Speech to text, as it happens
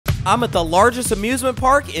I'm at the largest amusement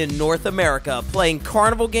park in North America, playing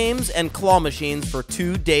Carnival games and claw machines for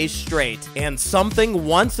 2 days straight. And something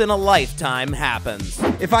once in a lifetime happens.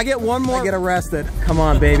 If I get one more, I get arrested. Come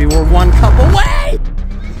on, baby, we're one cup away!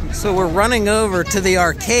 So we're running over to the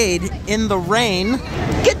arcade in the rain.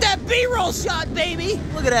 Get that B-roll shot, baby!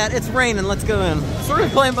 Look at that, it's raining, let's go in. So we're gonna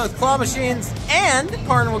be playing both claw machines and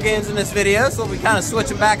Carnival games in this video, so we'll be kind of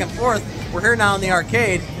switching back and forth. We're here now in the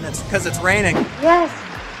arcade, and it's because it's raining. Yes,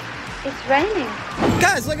 it's raining.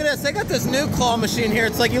 Guys, look at this. They got this new claw machine here.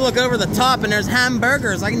 It's like you look over the top and there's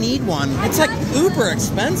hamburgers. I need one. It's like uber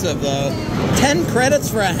expensive though. 10 credits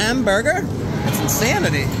for a hamburger? That's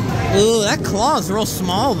insanity. Ooh, that claw is real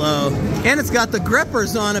small though. And it's got the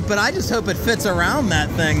grippers on it, but I just hope it fits around that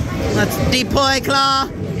thing. Let's deploy claw.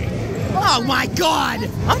 Oh my God!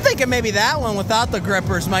 I'm thinking maybe that one without the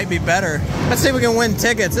grippers might be better. Let's see if we can win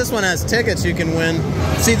tickets. This one has tickets you can win.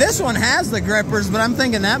 See, this one has the grippers, but I'm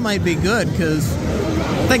thinking that might be good because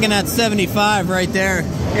I'm thinking that's 75 right there.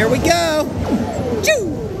 Here we go.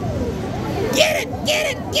 Choo! Get it,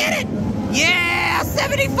 get it, get it! Yeah,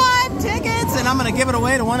 75 tickets! And I'm gonna give it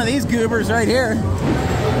away to one of these goobers right here.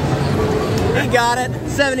 He got it.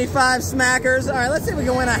 75 smackers. All right, let's see if we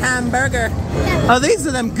can win a hamburger. Oh, these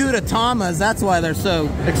are them Gudatamas. That's why they're so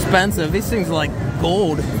expensive. These things are like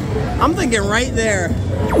gold. I'm thinking right there.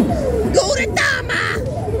 Gudetama!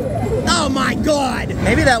 Oh my God!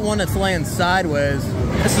 Maybe that one that's laying sideways.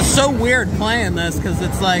 This is so weird playing this because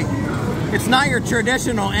it's like, it's not your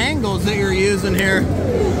traditional angles that you're using here.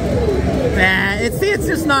 Nah, it's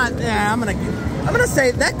just not. Yeah, I'm gonna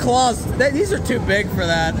say that claws. These are too big for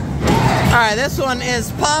that. All right, this one is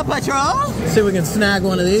Paw Patrol. Let's see if we can snag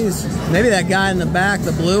one of these. Maybe that guy in the back,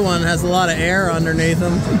 the blue one, has a lot of air underneath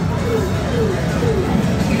him.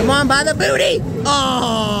 Come on, by the booty.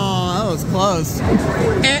 Oh, that was close.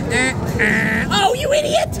 Oh, you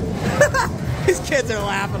idiot! These kids are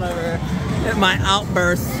laughing over here at my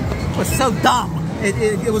outburst. It was so dumb.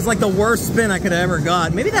 It was like the worst spin I could have ever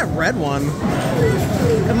got. Maybe that red one.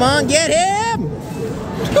 Come on, get him!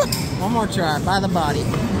 One more try, by the body.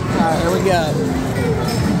 All right, here we go.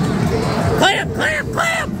 Clamp, clamp,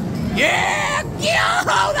 clamp! Yeah! Yeah!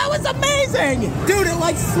 Oh, that was amazing! Dude, it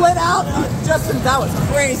like slid out. Justin, that was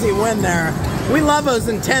a crazy win there. We love those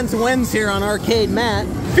intense wins here on Arcade Matt.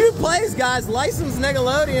 Few plays, guys. Licensed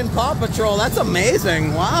Nickelodeon Paw Patrol. That's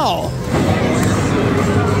amazing. Wow.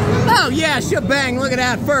 Oh, yeah, shebang. Look at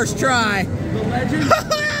that first try. The legend.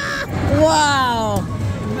 Wow.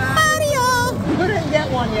 Mario! Who didn't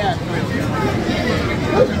get one yet?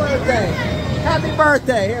 Whose birthday? Happy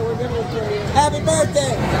birthday. Here, we're giving it to you. Happy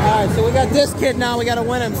birthday. All right, so we got this kid now. We got to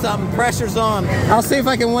win him something. Pressure's on. I'll see if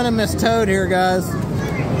I can win him this Toad here, guys.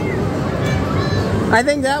 I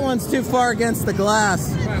think that one's too far against the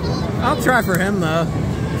glass. I'll try for him, though.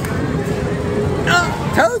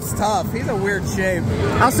 Oh, Toad's tough. He's a weird shape.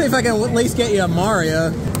 I'll see if I can at least get you a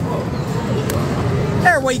Mario.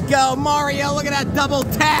 There we go, Mario. Look at that double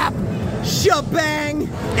tap. Shebang.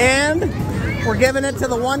 And we're giving it to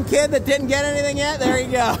the one kid that didn't get anything yet. There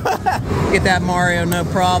you go. Get that Mario, no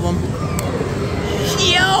problem.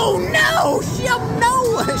 Yo, no!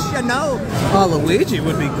 No! Oh, Luigi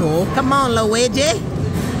would be cool. Come on, Luigi.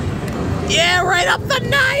 Yeah, right up the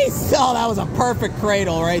nice! Oh, that was a perfect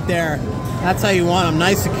cradle right there. That's how you want them.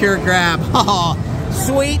 Nice, secure grab. Oh,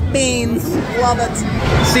 sweet beans. Love it.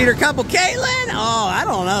 Cedar Couple Caitlin? Oh, I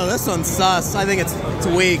don't know. This one's sus. I think it's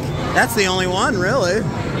weak. That's the only one, really.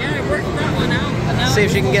 Yeah, I worked that one out. See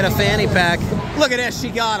if she can get a fanny pack. Look at this. She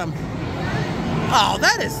got him. Oh,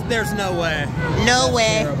 there's no way. No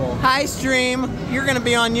way. Terrible. Hi, stream. You're going to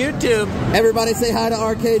be on YouTube. Everybody say hi to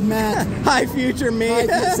Arcade Matt. Hi, future me.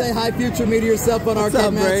 Say hi, future me to yourself on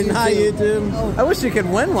Arcade Matt. Hi, YouTube. Oh. I wish you could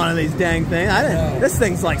win one of these dang things. This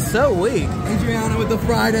thing's like so weak. Adriana with the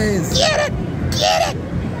Fridays. Get it! Get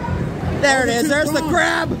it! There it is. There's the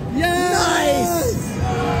grab. Yes! Nice!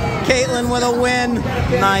 Caitlin with a win.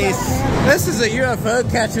 Nice. This is a UFO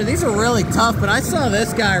catcher. These are really tough, but I saw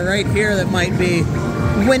this guy right here that might be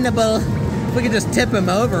winnable. If we could just tip him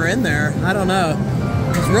over in there. I don't know.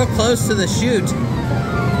 It's real close to the chute.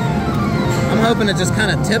 I'm hoping it just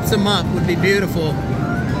kind of tips him up. Would be beautiful.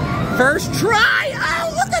 First try.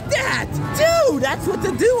 Oh, look at that. Dude, that's what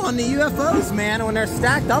to do on the UFOs, man, when they're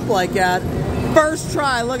stacked up like that. First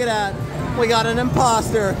try. Look at that. We got an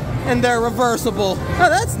imposter. And they're reversible. Oh,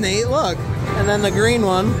 that's neat, look. And then the green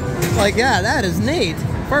one. Like, yeah, that is neat.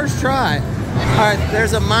 First try. All right,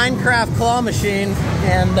 there's a Minecraft claw machine.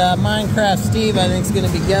 And Minecraft Steve, I think, is going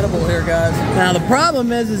to be gettable here, guys. Now, the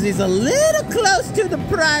problem is he's a little close to the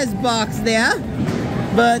prize box there.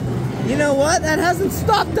 But, you know what? That hasn't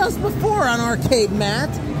stopped us before on Arcade Matt.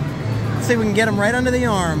 Let's see if we can get him right under the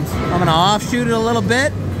arms. I'm gonna offshoot it a little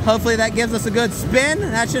bit. Hopefully that gives us a good spin.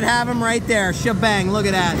 That should have him right there. Shebang, look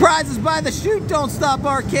at that. Prizes by the shoot, don't stop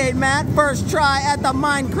Arcade Matt. First try at the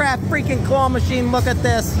Minecraft freaking claw machine. Look at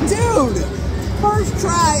this. Dude, first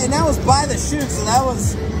try, and that was by the shoot, so that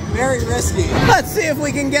was very risky. Let's see if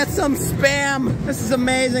we can get some spam. This is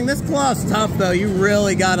amazing. This claw's tough though. You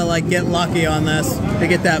really gotta like get lucky on this to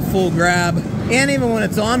get that full grab. And even when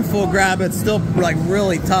it's on full grab, it's still like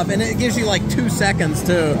really tough. And it gives you like 2 seconds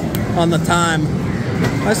too on the time.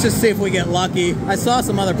 Let's just see if we get lucky. I saw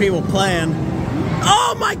some other people playing.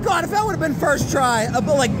 Oh my God, if that would have been first try, a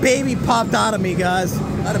like baby popped out of me, guys.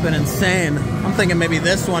 That'd have been insane. I'm thinking maybe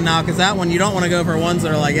this one now, because that one, you don't want to go for ones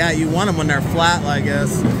that are like, yeah, you want them when they're flat like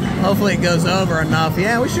this. Hopefully it goes over enough.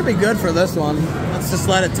 Yeah, we should be good for this one. Let's just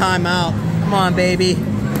let it time out. Come on, baby.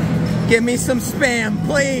 Give me some spam,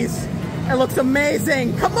 please. It looks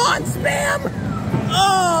amazing. Come on, spam.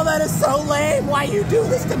 Oh, that is so lame. Why you do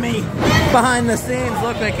this to me? Behind the scenes,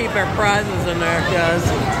 look, they keep their prizes in there, guys.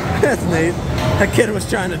 That's neat. That kid was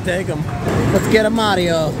trying to take them. Let's get a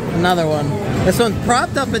Mario. Another one. This one's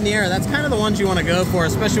propped up in the air. That's kind of the ones you want to go for,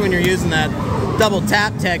 especially when you're using that double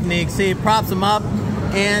tap technique. See, props them up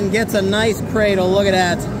and gets a nice cradle. Look at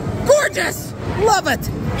that. Gorgeous! Love it!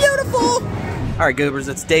 Beautiful! All right, goobers,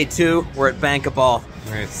 it's day 2. We're at Bank-A-Ball.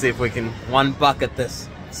 All right, see if we can one bucket this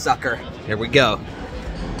sucker. Here we go.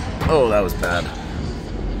 Oh, that was bad.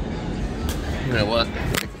 You know what?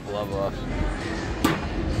 Take the glove off.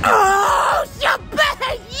 Oh,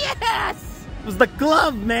 shebang! Yes! It was the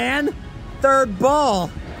glove, man. 3rd ball.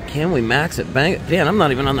 Can we max it? Bang it? Man, I'm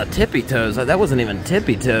not even on the tippy toes. That wasn't even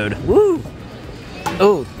tippy toed. Woo!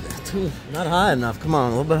 Oh, not high enough. Come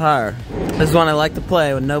on, a little bit higher. This is one I like to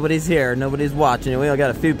play when nobody's here, nobody's watching. We only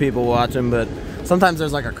got a few people watching, but sometimes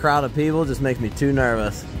there's like a crowd of people. It just makes me too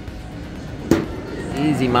nervous.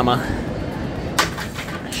 Easy, mama.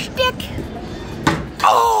 Stick.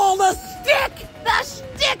 Oh, the stick! The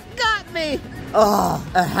stick got me! Oh,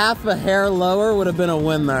 a half a hair lower would have been a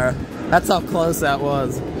win there. That's how close that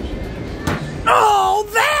was. Oh,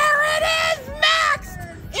 there it is! Maxed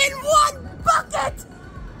in 1 bucket!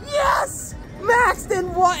 Yes! Maxed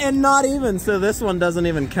in 1, and not even, so this one doesn't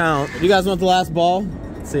even count. You guys want the last ball?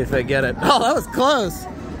 Let's see if I get it. Oh, that was close.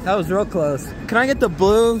 That was real close. Can I get the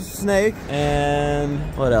blue snake? And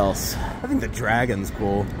what else? I think the dragon's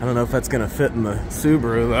cool. I don't know if that's gonna fit in the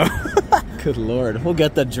Subaru though. Good Lord. We'll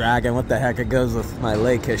get the dragon. What the heck? It goes with my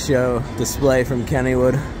Lake Show display from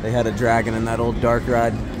Kennywood. They had a dragon in that old dark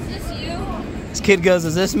ride. Is this you? This kid goes,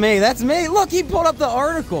 is this me? That's me. Look, he pulled up the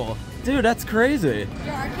article. Dude, that's crazy.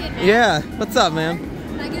 You're Arcade Man? Yeah. What's up, man?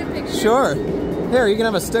 Can I get a picture? Sure. Here, you can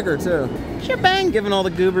have a sticker too. Shebang, giving all the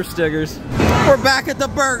goober stickers. We're back at the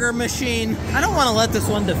burger machine. I don't want to let this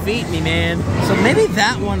one defeat me, man. So maybe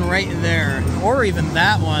that one right there, or even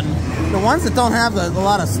that one. The ones that don't have a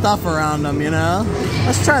lot of stuff around them, you know?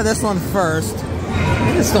 Let's try this one first.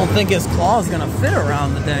 I just don't think his claw is gonna fit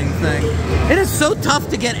around the dang thing. It is so tough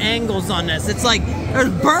to get angles on this. It's like, there's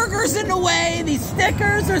burgers in the way, these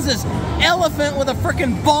stickers, there's this elephant with a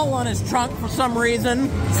freaking ball on his trunk for some reason.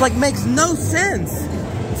 It's like, makes no sense.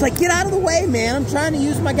 It's like, get out of the way, man. I'm trying to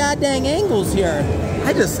use my goddamn angles here.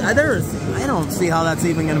 I don't see how that's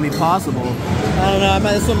even gonna be possible. I don't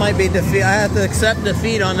know, this one might be defeat. I have to accept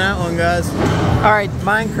defeat on that one, guys. All right,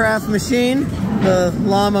 Minecraft machine. The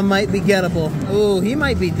llama might be gettable. Ooh, he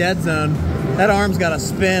might be dead zone. That arm's got a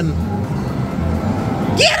spin.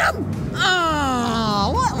 Get him!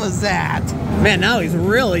 Oh, what was that? Man, now he's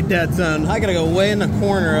really dead zone. I gotta go way in the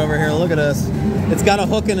corner over here. Look at this. It's got a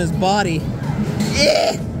hook in his body.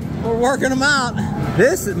 Yeah, we're working him out.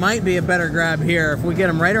 This might be a better grab here. If we get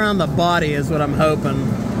him right around the body is what I'm hoping.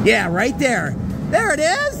 Yeah, right there. There it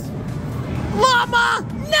is. Llama!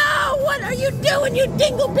 No! What are you doing, you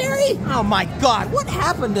dingleberry? Oh my God, what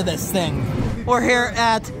happened to this thing? We're here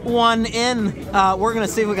at One Inn. We're gonna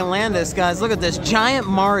see if we can land this, guys. Look at this, giant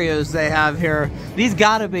Marios they have here. These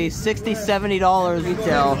gotta be $60, $70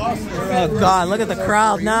 retail. Oh God, look at the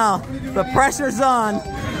crowd now. The pressure's on.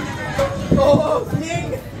 Oh,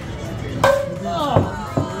 ding! Oh.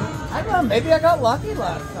 I don't know, maybe I got lucky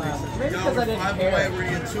last time. Maybe because I didn't care. We're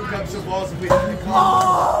getting 2 cups of balls if we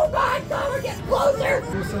Oh my God, we're getting closer!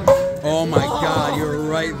 Oh my God, you're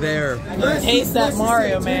right there. Taste that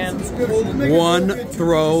Mario, man. 1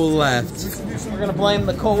 throw left. We're gonna blame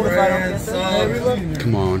the cold if I don't get this.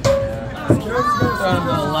 Come on.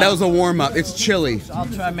 That was a warm-up. It's chilly. I'll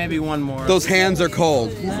try maybe one more. Those hands are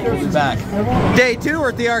cold. Back. Day 2, we're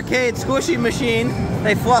at the arcade squishy machine.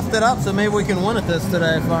 They fluffed it up, so maybe we can win at this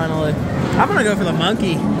today, finally. I'm gonna go for the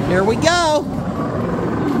monkey. Here we go.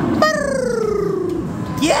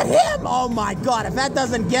 Get him! Oh my God, if that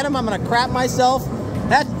doesn't get him, I'm gonna crap myself.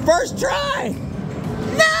 That first try!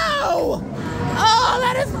 No! Oh,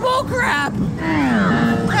 that is bull crap!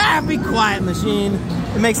 Ah, be quiet, machine.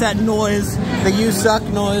 It makes that noise, the you suck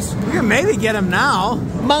noise. You can maybe get him now.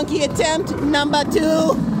 Monkey attempt number 2.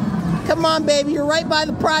 Come on, baby, you're right by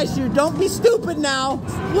the prize chute. Don't be stupid now.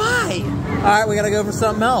 Why? All right, we gotta go for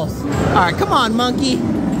something else. All right, come on, monkey.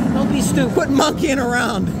 Don't be stupid. Quit monkeying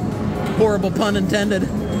around. Horrible pun intended.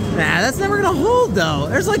 Nah, that's never gonna hold though.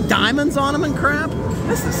 There's like diamonds on them and crap.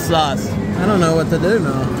 This is sus. I don't know what to do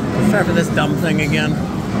now. Let's try for this dumb thing again.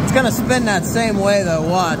 It's gonna spin that same way though,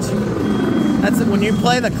 watch. That's it. When you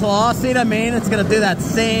play the claw, see what I mean? It's gonna do that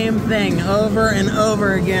same thing over and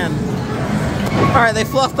over again. All right, they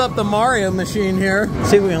fluffed up the Mario machine here.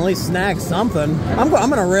 See if we can at least snag something. I'm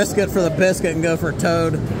gonna risk it for the biscuit and go for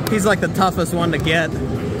Toad. He's like the toughest one to get.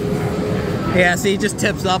 Yeah, see, he just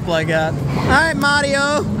tips up like that. All right, Mario.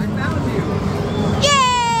 I found you.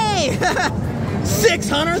 Yay!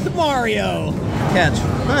 600th Mario. Catch.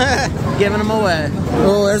 Giving him away.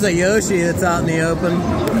 Oh, there's a Yoshi that's out in the open.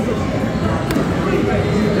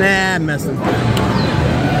 Nah, I'm missing.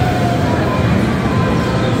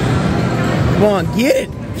 Come on, get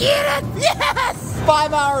it! Get it! Yes!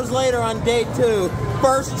 5 hours later on day 2,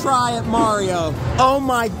 first try at Mario. Oh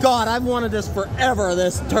my God, I've wanted this forever,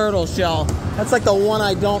 this turtle shell. That's like the one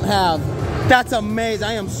I don't have. That's amazing.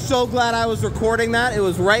 I am so glad I was recording that. It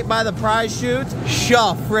was right by the prize chute.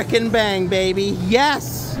 Shuff, frickin' bang, baby.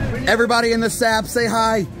 Yes! Everybody in the sap, say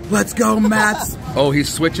hi. Let's go, Mats. Oh,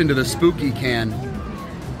 he's switching to the spooky can.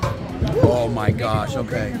 Oh my gosh,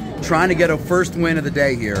 okay. Trying to get a first win of the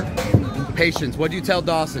day here. Patience, what'd you tell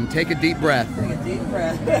Dawson? Take a deep breath. Take a deep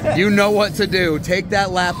breath. You know what to do. Take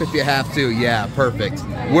that lap if you have to. Yeah, perfect.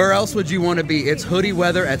 Where else would you want to be? It's hoodie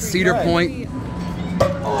weather at Cedar Point.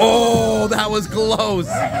 Oh, that was close.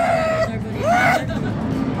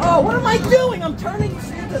 Oh, what am I doing? I'm turning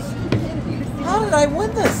into stupidity. How did I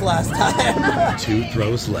win this last time? 2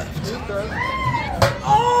 throws left.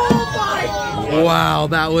 Oh my! Wow,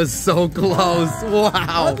 that was so close. I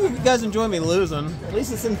Wow. hope you guys enjoy me losing. At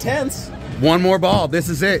least it's intense. One more ball. This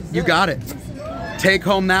is it. You got it. Take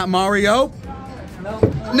home that Mario.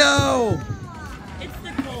 No. It's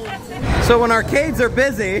the cold. So when arcades are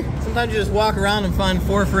busy, sometimes you just walk around and find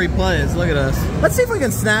 4 free plays. Look at us. Let's see if we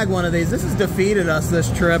can snag one of these. This has defeated us this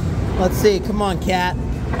trip. Let's see. Come on, cat.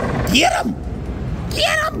 Get him!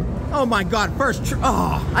 Get him! Oh my God, first try.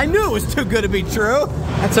 Oh, I knew it was too good to be true.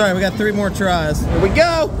 That's all right, we got 3 more tries. Here we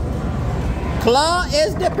go. Claw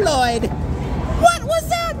is deployed. What was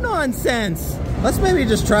that nonsense? Let's maybe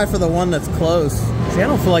just try for the one that's close. See, I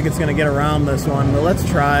don't feel like it's gonna get around this one, but let's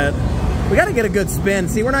try it. We gotta get a good spin.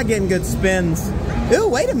 See, we're not getting good spins. Ooh,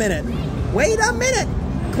 wait a minute. Wait a minute.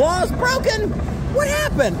 Claw's broken. What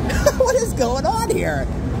happened? What is going on here?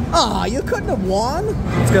 Oh, you couldn't have won.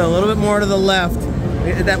 Let's go a little bit more to the left.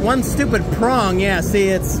 That one stupid prong, yeah, see,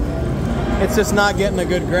 it's just not getting a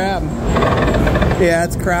good grab. Yeah,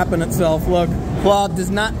 it's crapping itself, look. Claw does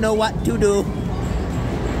not know what to do.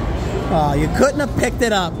 Oh, you couldn't have picked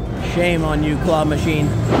it up. Shame on you, Claw Machine.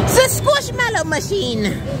 It's a Squishmallow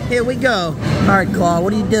Machine. Here we go. All right, Claw,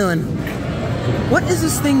 what are you doing? What is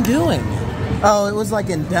this thing doing? Oh, it was like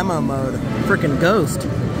in demo mode. Freaking ghost.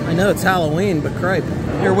 I know it's Halloween, but cripe.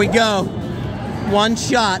 Here we go. One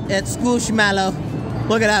shot at Squishmallow.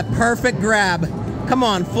 Look at that perfect grab. Come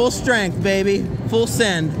on, full strength, baby. Full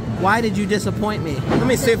send. Why did you disappoint me? Let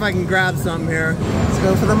me see if I can grab something here. Let's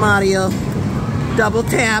go for the Mario. Double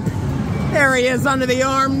tap. There he is under the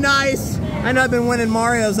arm. Nice. I know I've been winning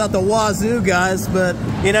Marios out the wazoo, guys, but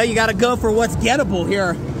you know, you got to go for what's gettable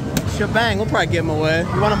here. Shebang. We'll probably give him away.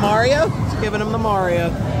 You want a Mario? Just giving him the Mario.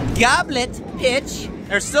 Goblet pitch.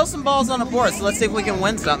 There's still some balls on the board, so let's see if we can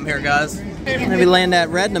win something here, guys. Maybe land that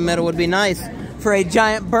red in the middle would be nice. For a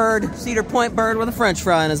giant bird, Cedar Point bird with a French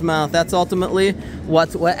fry in his mouth. That's ultimately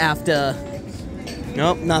what we're after.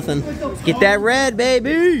 Nope, nothing. Get that red,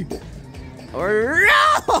 baby. Or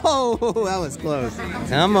no! That was close.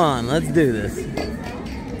 Come on, let's do this.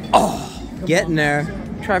 Oh, get in there.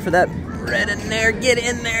 Try for that red in there. Get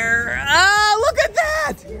in there. Ah, look at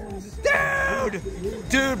that! Dude!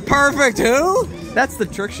 Dude, perfect. Who? That's the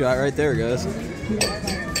trick shot right there, guys.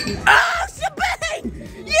 Ah, shebang!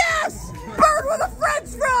 Yes! Bird with a French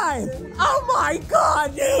fry! Oh my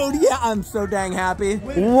God, dude! Yeah, I'm so dang happy.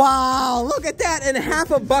 Wow, look at that, and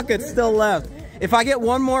half a bucket still left. If I get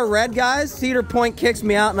one more red, guys, Cedar Point kicks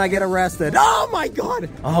me out and I get arrested. Oh my God!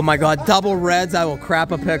 Oh my God, double reds, I will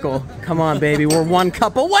crap a pickle. Come on, baby, we're 1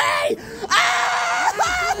 cup away! Ah!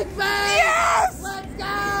 Yes! Let's go!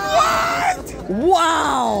 What?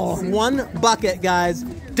 Wow! 1 bucket, guys.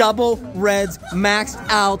 Double reds maxed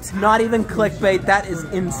out. Not even clickbait. That is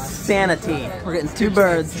insanity. We're getting 2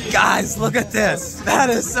 birds. Guys, look at this. That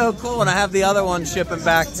is so cool. And I have the other one shipping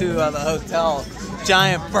back to the hotel.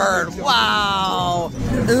 Giant bird. Wow.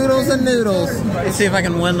 Oodles and noodles. Let's see if I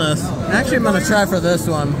can win this. Actually, I'm going to try for this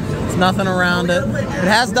one. There's nothing around it. It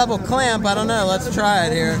has double clamp. I don't know. Let's try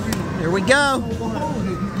it here. Here we go.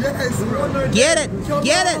 Get it.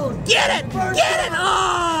 Get it. Get it. Get it.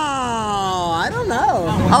 Oh, I don't know.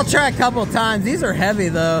 I'll try a couple times. These are heavy,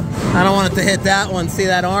 though. I don't want it to hit that one. See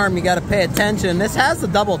that arm? You got to pay attention. This has the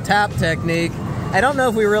double tap technique. I don't know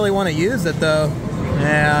if we really want to use it, though.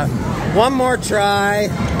 Yeah. One more try.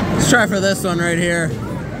 Let's try for this one right here.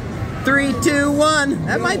 3, 2, 1.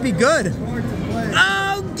 That might be good.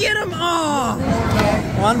 Oh, get him! Oh,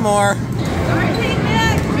 one more.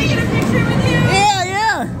 Can we get a picture with you? Yeah,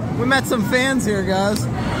 yeah. We met some fans here, guys.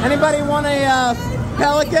 Anybody want a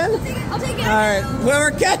pelican? I'll take it. All right,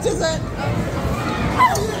 whoever catches it.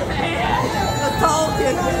 The tall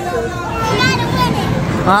kid.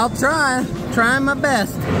 I'll try. Trying my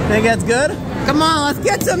best. Think that's good? Come on, let's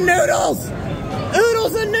get some noodles.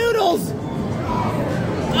 Oodles and noodles.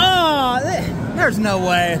 Oh, there's no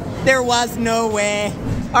way. There was no way.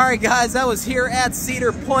 All right, guys, that was here at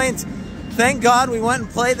Cedar Point. Thank God we went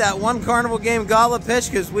and played that one carnival game, Goblet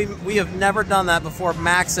Pitch, because we have never done that before,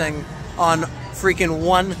 maxing on freaking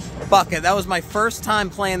 1 bucket. That was my first time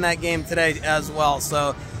playing that game today as well.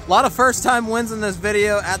 So a lot of first time wins in this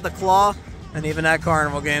video at the Claw and even at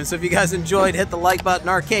carnival games. So if you guys enjoyed, hit the like button.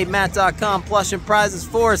 ArcadeMatt.com, plush and prizes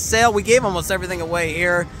for sale. We gave almost everything away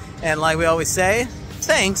here. And like we always say,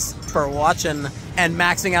 thanks for watching and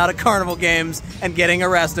maxing out at carnival games and getting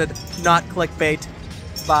arrested. Not clickbait.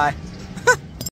 Bye.